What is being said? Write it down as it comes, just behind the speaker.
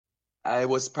I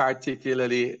was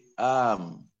particularly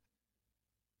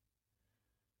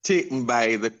taken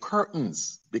by the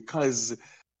curtains because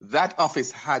that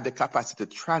office had the capacity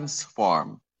to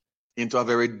transform into a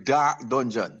very dark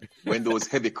dungeon when those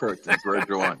heavy curtains were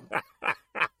drawn.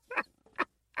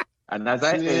 And as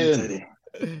I entered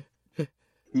it,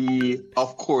 he,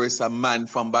 of course, a man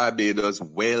from Barbados,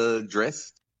 well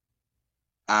dressed,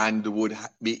 and would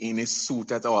be in his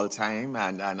suit at all time,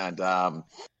 and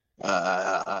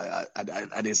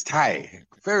his tie,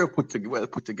 very well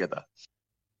put together.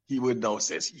 He would now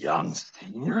say, "Young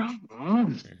senior,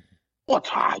 what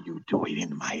are you doing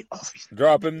in my office?"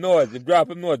 Drop him notes,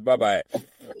 bye-bye.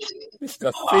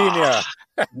 Mr. Senior.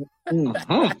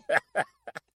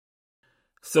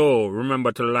 So,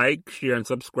 remember to like, share, and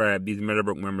subscribe these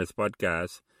Meadowbrook Memories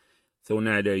podcasts so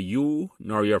neither you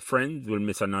nor your friends will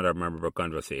miss another Meadowbrook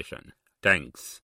conversation. Thanks.